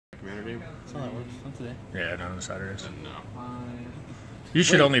Commander game? That's how that works. Not today. Yeah, no, on Saturdays. No. You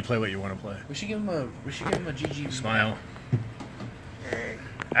should only play what you want to play. We should give him a. We should give him a GG. Smile.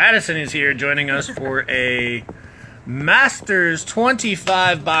 Addison is here joining us for a Masters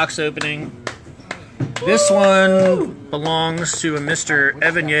 25 box opening. This one belongs to a Mr.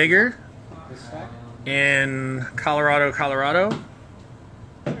 Evan Yeager in Colorado, Colorado.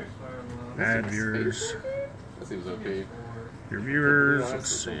 Add viewers. That seems okay. Your viewers. Let's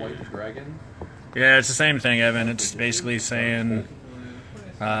see. White dragon? Yeah, it's the same thing, Evan. It's basically saying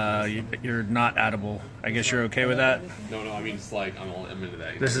you're not addable. I guess you're okay with that? No, I mean, it's like, I'm into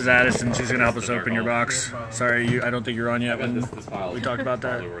that. This is Addison. She's going to help us open your box. Sorry, I don't think you're on yet when this file we talked about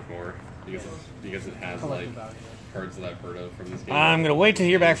that. Probably worth more because it has, like, cards that I've heard of from this game. I'm going to wait to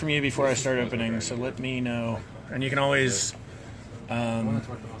hear back from you before I start opening, so let me know. And you can always...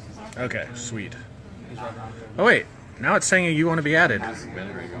 okay, sweet. Oh, wait. Now it's saying you want to be added.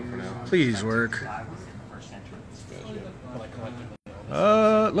 Please work.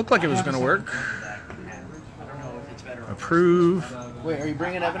 Looked like it was going to work. Approve. Wait, are you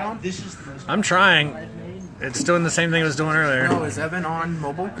bringing Evan on? I'm trying. It's doing the same thing it was doing earlier. No, is Evan on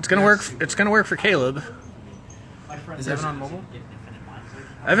mobile? It's going to work. It's going to work for Caleb. Is Evan on mobile?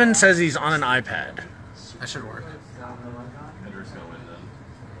 Evan says he's on an iPad. That should work.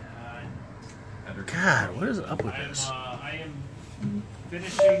 God, what is up with this? I am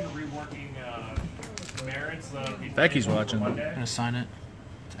finishing reworking merits. Becky's watching. I'm gonna sign it.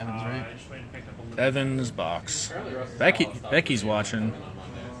 It's Evan's right. Evan's box. Becky's watching.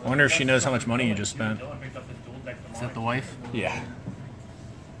 I wonder if she knows how much money you just spent. Is that the wife? Yeah.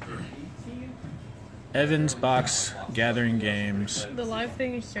 Evan's box gathering games. The live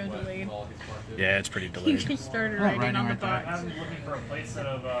thing is so delayed. Yeah, it's pretty You delayed. just started Oh, writing writing on the right there. box. I'm looking for a playset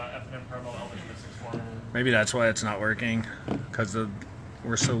of F&M promo Elvish Mystics for. Maybe that's why it's not working, because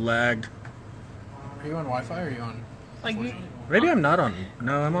we're so lagged. Are you on Wi-Fi or are you on? Like, Maybe I'm not on.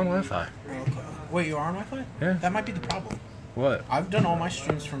 No, I'm on Wi-Fi. Okay. Wait, you are on Wi-Fi? Yeah. That might be the problem. What? I've done all my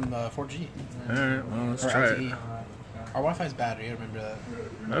streams from 4G. All right, well, let's Or try LTE. it. Our Wi-Fi's bad. You gotta remember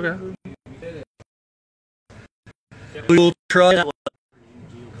that. Okay. We'll try that one.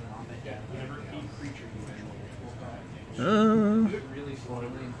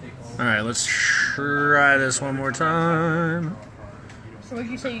 Alright, let's try this one more time. so would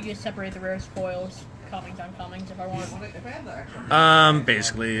you say you just separate the rare spoils, commons on commons if I want?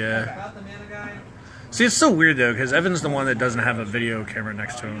 Basically, yeah. See, it's so weird though, because Evan's the one that doesn't have a video camera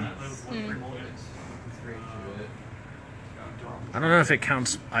next to him. I don't know if it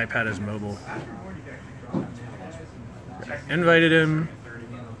counts iPad as mobile. Invited him.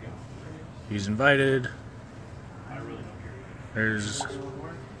 He's invited. There's...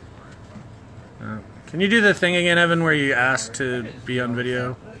 can you do the thing again, Evan, where you asked to be on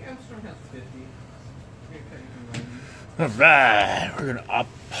video? Alright, we're gonna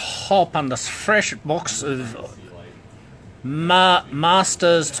hop on this fresh box of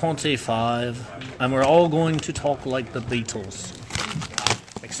Masters 25, and we're all going to talk like the Beatles.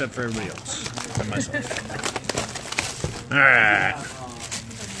 Except for everybody else, and myself. Alright.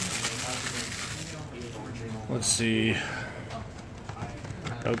 Let's see.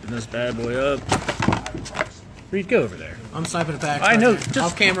 Open this bad boy up. Reed, go over there. I'm sniping it back. I know. Just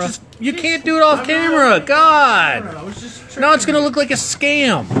off camera. You can't do it off camera. God. Now it's gonna look like a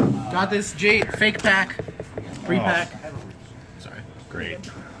scam. Got this fake pack. Free pack. Sorry. Great.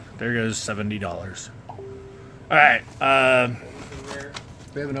 There goes $70. All right.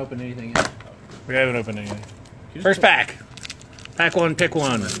 We haven't opened anything yet. We haven't opened anything. First pack. Pack one. Pick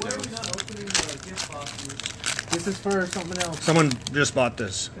one. This is for something else. Someone just bought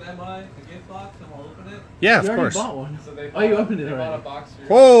this. Can I buy a gift box and we'll open it? Yeah, of You already course. bought one. So they Oh, you opened it they bought already. a box for your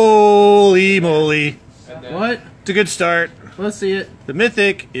Holy moly. and then What? It's a good start. Let's see it. The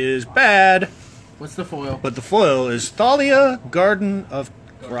mythic is bad, What's the foil? but the foil is Thalia, Garden of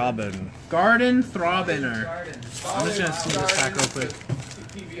Robin. Garden Throbiner. I'm just gonna see this pack real quick.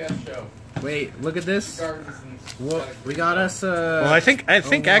 PBS show. Wait, look at this. Gardens and What we got us? Well, I think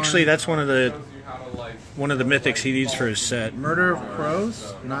actually that's one of the shows you how to like mythics he needs for his set. Murder of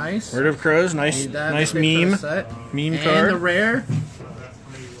Crows. Nice. Murder of Crows, nice Need that. nice Pick for meme. the set. Meme And card. the rare.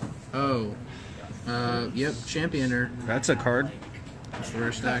 Oh. Yep, Championer. That's a card. That's a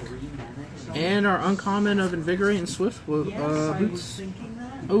rare stack. And our uncommon of Invigorate and Swift boots.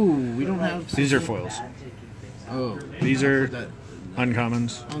 Oh, we don't have. These are foils. Oh, These are that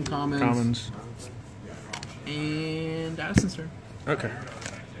uncommons. uncommons. Commons. And Addison's turn. Okay.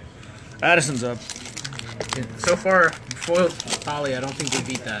 Addison's up. So far, foiled Polly, I don't think they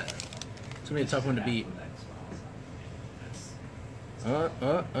beat that. It's gonna be a tough one to beat.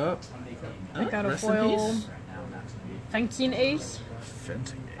 I got a rest in foil peace. fencing ace.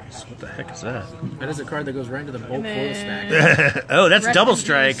 Fencing ace. What the heck is that? That is a card that goes right into the bulk foil And stack. Oh, that's Rest double in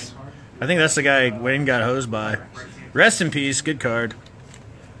strike. peace. I think that's the guy Wayne got hosed by. Rest in peace. Good card.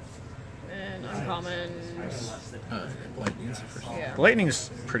 And uncommons. Lightning's the first one. Yeah.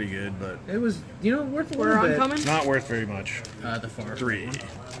 Lightning's pretty good, but It was, worth a We're little bit. uncommon. not worth very much. The far. 3.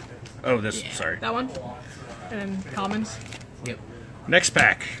 Oh, this. Sorry. That one. And commons. Yep. Next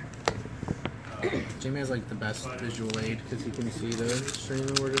pack. Jamie has like the best visual aid because he can see the stream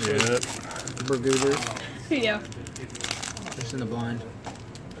and where to Yep. Bergooders. Yeah. Just in the blind.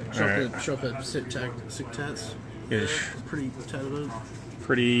 Show up at sick tats. Ish. Pretty tatted.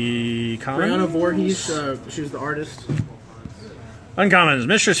 Pretty Brianna common. Voorhees, she was the artist. Uncommons.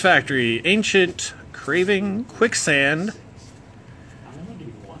 Mistress Factory. Ancient Craving. Quicksand.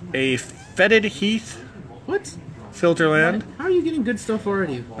 A Fetid Heath. What? Filterland. How are you getting good stuff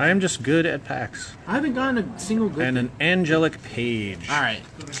already? I am just good at packs. I haven't gotten a single good And an Angelic Page. Alright.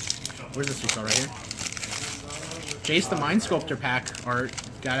 Where's this we right here? Jace the Mind Sculptor pack art.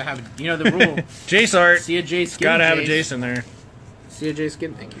 Gotta have, the rule. Jace art. See a Jace, get Gotta a have a Jace. Jace in there. See a Jace,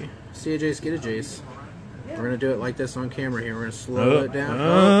 get, thank you. See a Jace, get a Jace. We're gonna do it like this on camera here. We're gonna slow it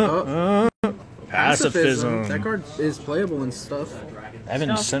down. Pacifism. That card is playable and stuff.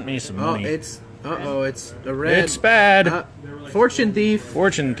 Evan sent me some Oh, money. it's a red. It's bad. Fortune Thief.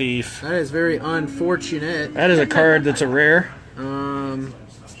 Fortune Thief. That is very unfortunate. That is a card that's a rare. And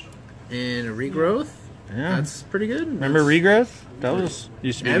a regrowth. Yeah. That's pretty good. Remember Regrowth? That was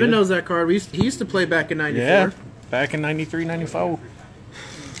used to be Evan good. knows that card. He used to play back in '94. Yeah. Back in 93, 94.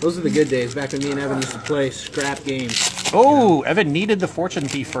 Those are the good days. Back when me and Evan used to play scrap games. Oh, Evan needed the Fortune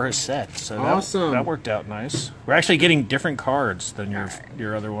Thief for his set, so Awesome. that worked out nice. We're actually getting different cards than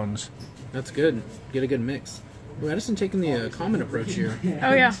your other ones. That's good. Get a good mix. Ooh, Edison taking the common approach here.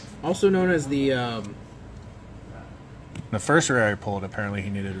 Oh yeah. Also known as the The first rare I pulled, apparently he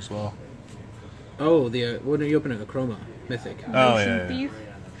needed as well. when are you opening a chroma mythic? Oh, Ocean yeah. Thief.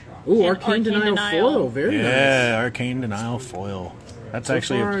 Ooh, And Arcane Denial foil. Very nice. Yeah, Arcane Denial foil. That's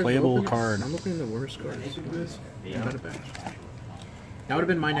actually So far, a I've playable opened- card. I'm opening the worst cards. Got it back. That would have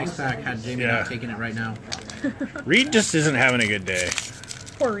been my next pack had Jamie Yeah. not taken it right now. Reed just isn't having a good day.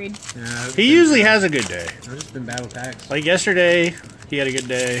 Poor Reed. Yeah, He usually has a good day. I've just been bad with packs. Like yesterday, he had a good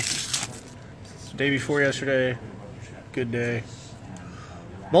day. Day before yesterday, good day.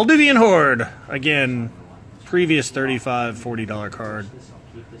 Moldavian Horde. Again, previous $35, $40 card.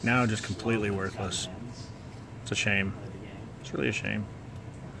 Now just completely worthless. It's a shame. It's really a shame.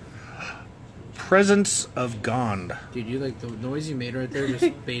 Presence of Gond. Dude, you like the noise you made right there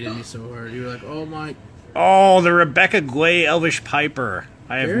just baited me so hard. You were like, oh my. Oh, the Rebecca Gway Elvish Piper.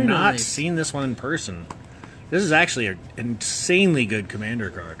 I have Very not nice. seen this one in person. This is actually an insanely good commander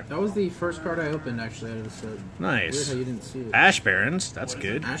card. That was the first card I opened actually out of the set. Weird Nice. how you didn't see it. Ash Barons, that's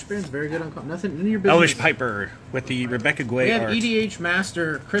good. Ash Baron's very good on nothing in your business. Elvish Piper with the Rebecca We Gway have art. EDH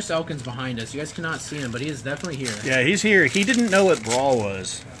Master Chris Elkins behind us. You guys cannot see him, but he is definitely here. Yeah, he's here. He didn't know what Brawl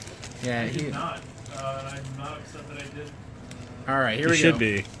was. Yeah, he. Not. I'm not upset that I did. All right, here He we should go.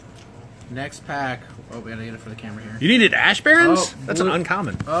 be. Next pack. Oh, we gotta get it for the camera here. You needed Ash Barons? Oh, That's an blue-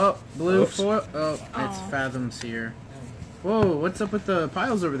 uncommon. Oh, blue Oops. foil. Oh, it's Fathoms here. Whoa, what's up with the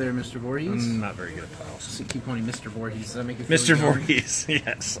piles over there, Mr. Voorhees? Not very good at piles. Just keep calling you Mr. Voorhees. Does that make you feel Mr. young? Voorhees.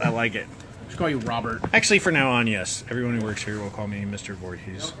 Yes, I like it. Just call you Robert. Actually, for now on, yes. Everyone who works here will call me Mr.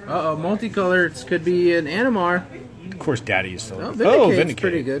 Voorhees. Uh-oh, multicolored. Could be an Animar. Of course, Daddy is still. Oh, Vindicate's Vindicate.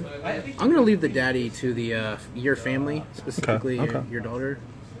 pretty good. I'm gonna leave the daddy to the your family, specifically Okay. Your daughter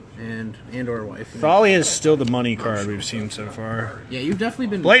and or wife. Raleigh is still the money card we've seen so far. Yeah, you've definitely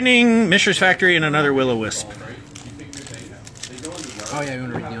been. Lightning, Mistress Factory, and another Will-O-Wisp. Oh yeah, you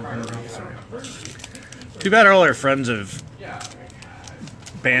want to read the other? Sorry. Too bad all our friends have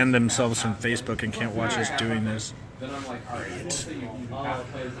banned themselves from Facebook and can't watch us doing this.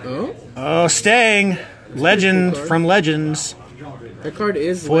 Oh, Oh, Stang! Legend from Legends. that card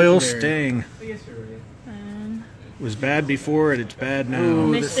is Foil legendary. Stang. It was bad before and it's bad now. Ooh,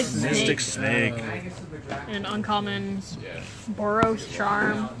 Mystic this- Mystic Snake. Snake. And uncommons. Boros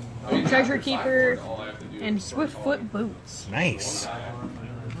Charm. Treasure Keeper. And Swiftfoot Boots. Nice.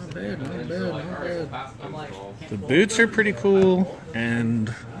 Not bad, not bad, not bad. The boots are pretty cool, and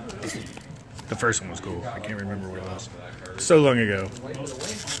the first one was cool. I can't remember what it was. So long ago.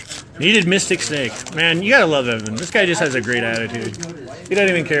 Needed Mystic Snake. Man, you gotta love Evan. This guy just has a great attitude. He doesn't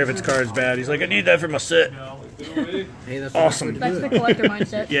even care if his card's bad. He's like, I need that for my set. Hey, that's Awesome. what That's the collector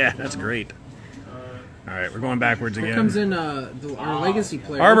mindset. Yeah, that's great. All right, we're going backwards Here again. comes in our legacy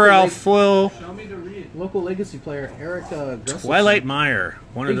player. Arbor local Elf foil. Local legacy player Eric Gustafson. Twilight Mire,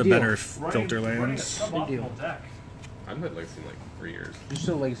 one of Big the deal. better filter lands. Big deal. I've played Legacy in like 3 years. You're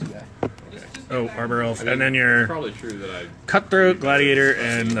still a legacy guy. Oh, Arbor Elf, I mean, and then it's your probably true that I Cutthroat, Gladiator,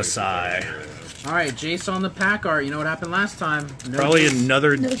 and the Psy. All right, Jace on the pack art. You know what happened last time? No Probably Jace.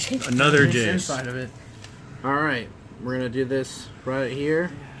 another Jace. another Jace Jace. inside of it. All right, we're gonna do this right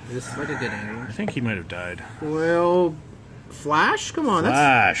here. This is like a good angle. I think he might have died. Well, Flash. Come on, that's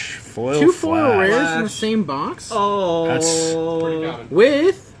Flash, foil two foil Flash. rares in the same box. Oh, That's pretty common.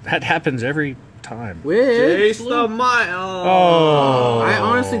 With that happens every time. Jace the Mile. Oh, I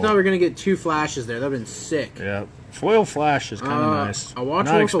honestly thought we were gonna get 2 flashes there. That'd been sick. Yeah, foil Flash is kind of nice. A Watch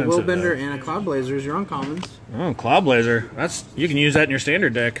Not Wolf, a expensive, Willbender, though. and a Cloud Blazer is your uncommons. Oh, Cloudblazer. That's you can use that in your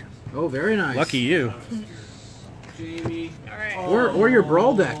standard deck. Oh, very nice. Lucky you. Jamie. Alright. Or your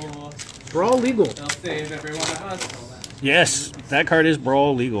Brawl deck. Brawl legal. They'll save every one of us. Yes, that card is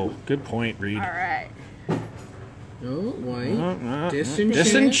brawl legal. Good point, Reed. Alright. Oh, white. Disenchant.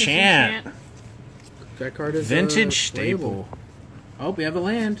 Disenchant. That card is Vintage playable. staple. Oh, we have a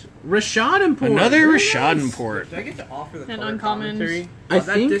land. Rashad Import. Another Very Rashad nice. import. Did I get to offer the An color uncommon. commentary? I that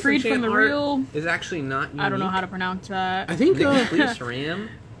think Freed from disenchant the art real. is actually not unique. I don't know how to pronounce that. I think The Cletus Ram.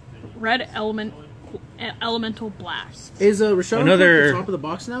 Red elemental blast. is Rashad Another- Import at the top of the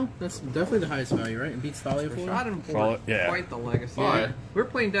box now? That's definitely the highest value, right? And beats Thalia for Rashad it. Import. Yeah. Quite the legacy. Why? We're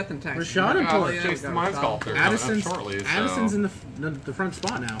playing Death and Taxes. Rashad Import. Chase the Mind Sculptor coming up Addison's, shortly. So. Addison's in the front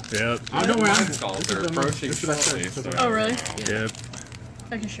spot now. Yep. Oh, don't worry. Mind This Sculptor is the most- approaching this is the best shortly. card. So. Oh, really? Yep.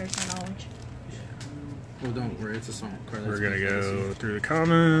 I can share some knowledge. Well, don't worry. It's a song card. We're gonna go through the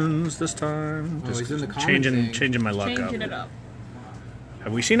commons this time. Oh, he's in the common changing thing. changing my luck Changing up. it up.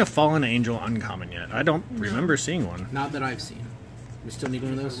 Have we seen a Fallen Angel uncommon yet? I don't remember seeing one. Not that I've seen. We still need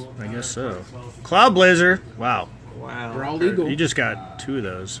one of those. I guess so. Cloudblazer. Wow. Wow. We're all legal. You just got 2 of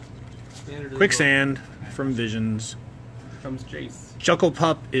those. Standard is Quicksand from Visions. Comes Jace. Chuckle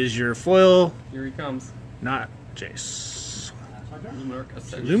Pup is your foil, Here he comes. not Jace. Luminarch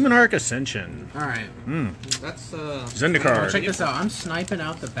Ascension. Luminarch Ascension. All right. That's Zendikar. Check this out. I'm sniping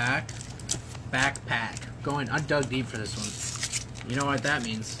out the backpack. I dug deep for this one. You know what that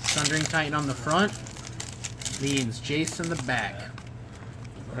means? Sundering Titan on the front means Jace in the back.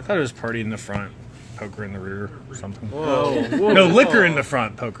 I thought it was party in the front, poker in the rear, or something. Whoa. No, liquor in the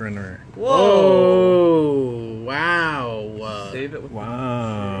front, poker in the rear. Whoa. Wow. save it with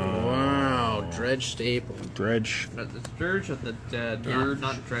Wow. Wow. Dredge staple. Dredge. It's Dirge of the Dead,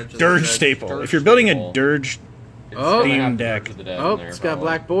 not Dredge of the Dirge Dead. staple. Dirge If you're building a staple. Dirge, Oh. Theme Have deck. Dirge of the Dead Oh, in there, it's got probably.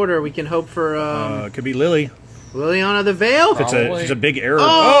 black border. We can hope for it could be Lily. Liliana the Veil. If it's a big error.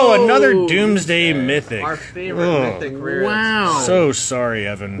 Oh! Oh, another Doomsday Mythic. Our favorite Ugh. mythic rare. Wow. So sorry,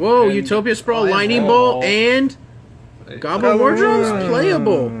 Evan. Whoa, And Utopia Sprawl, Lion Lightning Ball. Bolt, and Goblin Wardrobes?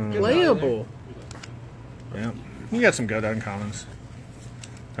 Playable. Playable. Yeah. You got some good uncommons.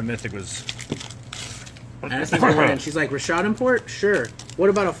 That Mythic was... Addison's going in. She's like, Rashad Import? Sure. What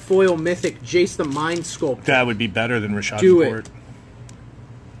about a foil Mythic Jace the Mind Sculpt? That would be better than Rashad Do it. Import.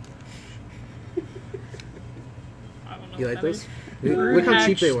 I don't know You what like that those? is. Look how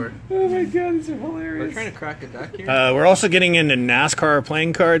cheap they were. Oh my god, these are We're hilarious. trying to crack a deck here. We're also getting into NASCAR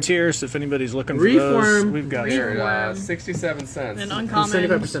playing cards here, so if anybody's looking for those, Reform. we've got Here some. at 67 cents. An And uncommon.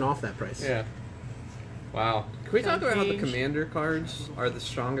 75% off that price. Yeah. Wow. Can we talk about how the Page. commander cards are the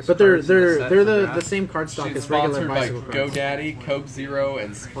strongest? But they're cards in the set they're for the draft? same card stock She's as regular sponsored by bicycle cards. GoDaddy, Coke Zero,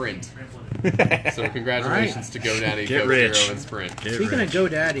 and Sprint. So congratulations to GoDaddy, Get Coke rich. Zero, and Sprint. Get Speaking rich.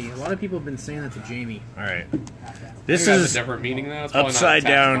 of GoDaddy, a lot of people have been saying that to Jamie. All right. This This has is a different meaning though. It's probably upside not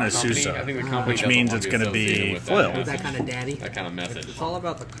a down taxable company. Azusa, I think the company which doesn't means want it's to gonna be associated with foil. That, That kind of daddy. that kind of message. It's all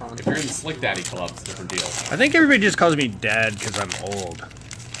about the If you're in the content. Slick Daddy Club, it's a different deal. I think everybody just calls me Dad because I'm old.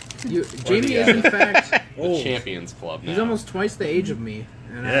 Jamie is in fact The old. Champions Club now. He's almost twice the age of me.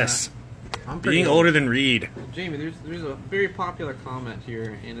 And, Yes. I'm pretty Being old. older than Reed. Jamie, there's a very popular comment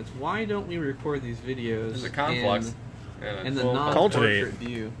here, and it's why don't we record these videos There's a conflux. And in the full- Cultivate. non-portrait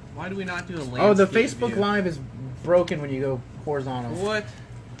view? Why do we not do a landscape Oh, the Facebook view? Live is broken when you go horizontal. What?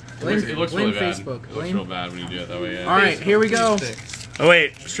 It looks Blame really bad. Facebook. It looks Blame- real bad when you do it that way. Yeah. All right, here we go. Oh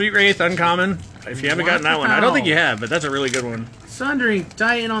wait, Street Wraith uncommon. If you haven't gotten that one, I don't think you have, but that's a really good one. Sundering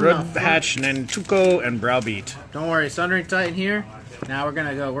Titan on Red the front. Hatch, Nantuko, and Browbeat. Don't worry, Sundering Titan here. Now we're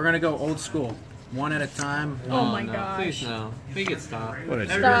gonna go old school, one at a time. Oh my no, gosh. Please no. Make it stop. What a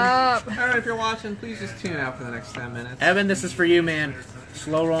Everyone- Stop. Alright, if you're watching, please just tune out for the next 10 minutes. Evan, this is for you, man.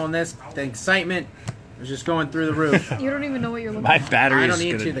 Slow rolling this. The excitement is just going through the roof. You don't even know what you're looking My for. I battery's don't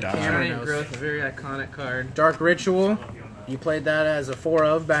need gonna to, the die. camera- Giant Growth, a very iconic card. Dark Ritual. You played that as a 4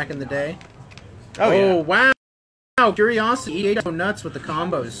 of back in the day. Oh, yeah. wow. Wow, Curiosity EA go nuts with the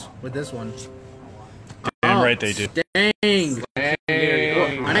combos with this one. Damn right they do. Dang.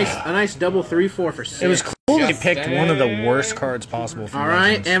 A nice double 3-4 for 6. It was cool they Just picked one of the worst cards possible from All right,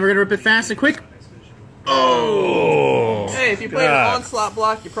 Legends. and we're going to rip it fast and quick. Oh! Hey, if you played an God. onslaught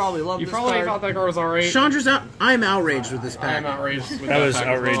block, you probably love You this probably card. thought that card was alright. Chandra's out. I'm outraged with this I pack. am outraged with That was pack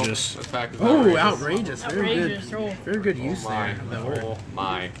as well. outrageous. This pack is Oh, outrageous. outrageous. Very good. Outrageous. Oh. Very good use Oh my. there of that word. Oh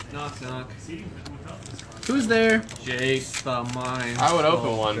my. Knock, knock. Who's there? Jace the Mind. I would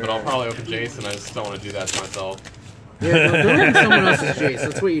open one, but I'll probably open Jason. I just don't want to do that to myself. Yeah, don't open someone else's Jace.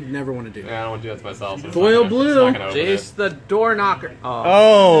 That's what you'd never want to do. Yeah, I don't want to do that to myself. So it's Foil not gonna- blue. it's not gonna open Jace the Door Knocker. Oh.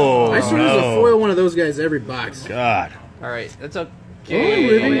 Oh, I swear there's a no. foil one of those guys every box. God. Alright, that's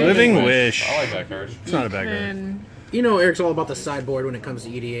okay. Living Wish. I like that card. It's not a bad card. And You know Eric's all about the sideboard when it comes to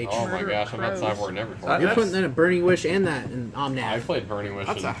EDH. Oh my Murder gosh, I'm not Crows. sideboarding every That- format. You're putting that in Burning Wish and that in I Omnath. played Burning Wish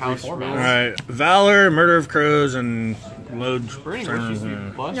That's in a house 3 rule. formats. Alright. Valor, Murder of Crows, and Load. Burning Wish used to be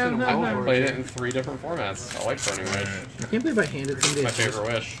busted No, in no, Wild no. Wars. Played it in 3 different formats. I like Burning Wish. I can't believe I handed somebody My a Jace. favorite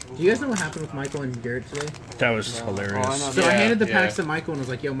wish. Do you guys know what happened with Michael and Garrett today? That was hilarious. Oh, I know. So I Yeah, handed the yeah. packs to Michael and was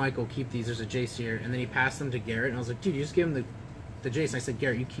like, yo, Michael, keep these. There's a Jace here. And then he passed them to Garrett. And I was like, dude, you just give him the Jace. And I said,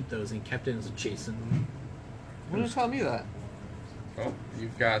 Garrett, you keep those. And he kept it as a Jason. Why didn't you tell me that? Oh,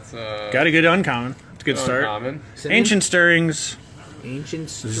 you've got Got a good uncommon. It's a good start. Uncommon, Ancient Stirrings. Ancient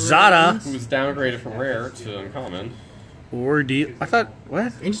Zada. who's downgraded from rare to uncommon. Ordeal. I thought,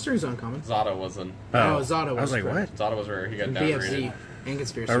 what? Ancient Stirring's uncommon. Zada wasn't. Oh, Zada I was was like, correct. what? Zada was rare. He got And downgraded. BFZ and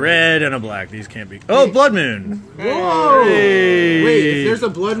Conspiracy. A red and a black. These can't be. Oh, Blood Moon. Whoa! Hey. Wait, if there's a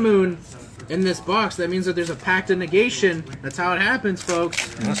Blood Moon in this box, that means that there's a Pact of Negation. That's how it happens,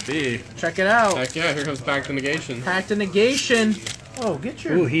 folks. Must be. Check it out. Heck yeah, here comes back to negation. Pact of Negation. Oh, get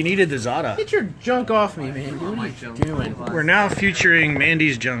Ooh, he needed the Zada. your junk off me, man. What are you doing? We're now featuring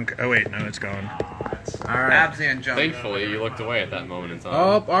Mandy's junk. Oh, wait, no, it's gone. All right. Abzan jump. Thankfully, you looked away at that moment in time.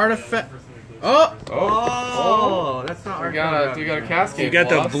 Oh, artifact. Oh, Oh, that's not You got a cascade. You got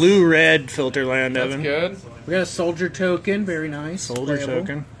the bluff. blue-red filter land, That's Evan. good. we got a soldier token. Very nice. Soldier Playable.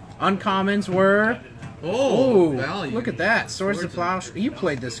 token. Uncommons were. Oh, Oh, value. look at that. Swords of Plowshare. You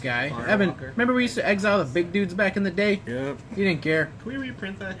played this guy. Evan, remember we used to exile the big dudes back in the day? Yep. You didn't care. Can we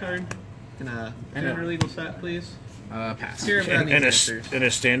reprint that card in a And standard legal set, please? Pass. Scarab God needs answers. In a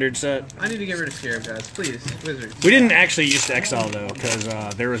standard set. I need to get rid of Scarab Gods, please. Wizards. We didn't actually use to exile, though, because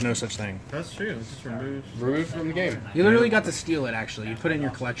there was no such thing. That's true. It just removes. Removed from the game. You literally got to steal it, actually. You put it in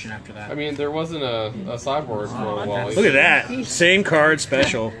your collection after that. I mean, there wasn't a sideboard for a while. Look at that. Same card,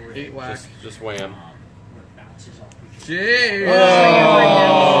 special. 8 whack. Just wham. Jeez.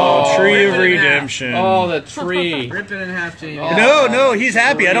 Oh, Tree of rip it in half. Redemption. Oh, the tree. Rip it in half, Jamie. No, he's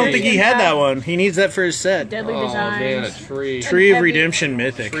happy. I don't think he had that one. He needs that for his set. Deadly Oh man, a Designs. tree. Tree of heavy. Redemption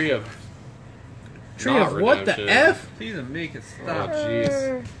Mythic. Tree of. Tree not of what the redemption. F? Please make it Oh stop.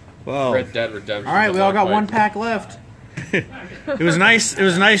 jeez. Wow. Red Dead Redemption. All right, we all got Dark one Knight. pack left. It was nice. It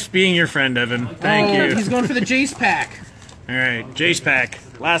was nice being your friend, Evan. Thank Oh, you. He's going for the Jace pack. All right, Jace pack.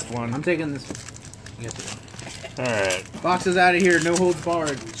 Last I'm one. taking this. All right. Boxes out of here. No holds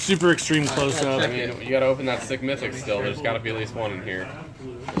barred. Super extreme close I up. mean, you gotta open that sick mythic still. There's gotta be at least one in here.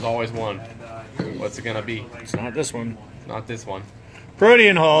 There's always one. What's it gonna be? It's not this one. Not this one.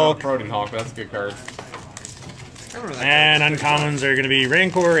 Protean Oh, Hulk. Protean Hawk, but that's a good card. I remember that And card. uncommons are going to be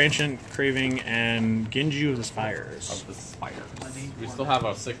Rancor, Ancient Craving, and Genju of the Spires. Of the spiders. We still have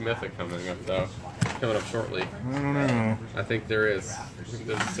a sick mythic coming up though. Coming up shortly. I don't know. I think there is. I think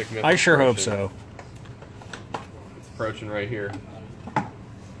there's a sick mythic. I sure hope approaching. so. It's approaching right here.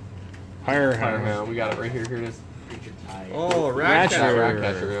 Higher Firehound, we got it right here. Here it is. Oh, Ratcatcher.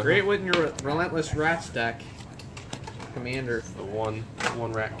 Ratcatcher, yeah. Great with your Relentless Rat stack. Commander. The one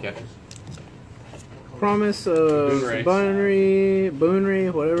rat catcher. Promise of Boonray.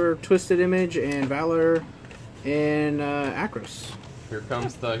 Boonry, whatever, Twisted Image, and Valor, and Akros. Here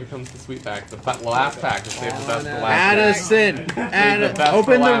comes the sweet pack. The last pack. Let's save the best for last. Addison, the best open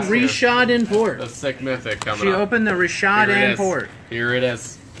for the last here. Reshad import. The sick mythic coming She up. opened the Reshad Here it is. import. Here it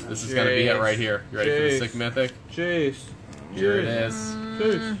is. This is gonna be it right here. You ready for the Jace. sick mythic? Jace. Here it is.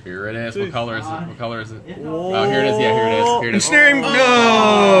 Jace. Here it is. What color is it? What color is it? Oh, here it is. Yeah, here it is. Here it is. Ensnaring.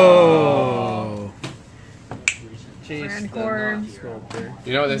 No! Chase Rancor. Sculptor.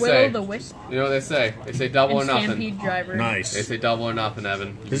 You know what they Will say? the Wisp. You know what they say? They say double or And nothing. Stampede Driver. They Nice. say double or nothing, Evan.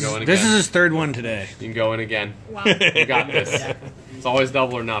 You can This go in is, this again. is his third one today. You can go in again. Wow. You got this. It's always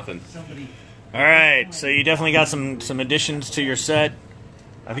double or nothing. All right, so you definitely got some additions to your set.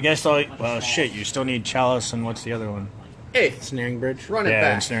 I think I saw. Well, shit, you still need Chalice and what's the other one? Hey, Snaring Bridge. run it Yeah,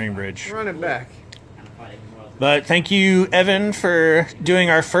 back. Ensnaring Bridge. Run it back. But thank you, Evan, for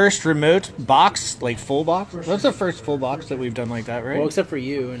doing our first remote box, like full box. That's the first full box that we've done like that, right? Well, except for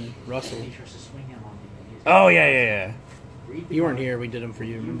you and Russell. Oh, yeah. You weren't here. We did them for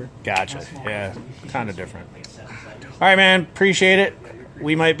you, remember? Gotcha. Yeah, kind of different. All right, man. Appreciate it.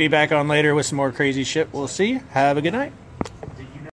 We might be back on later with some more crazy shit. We'll see. Have a good night.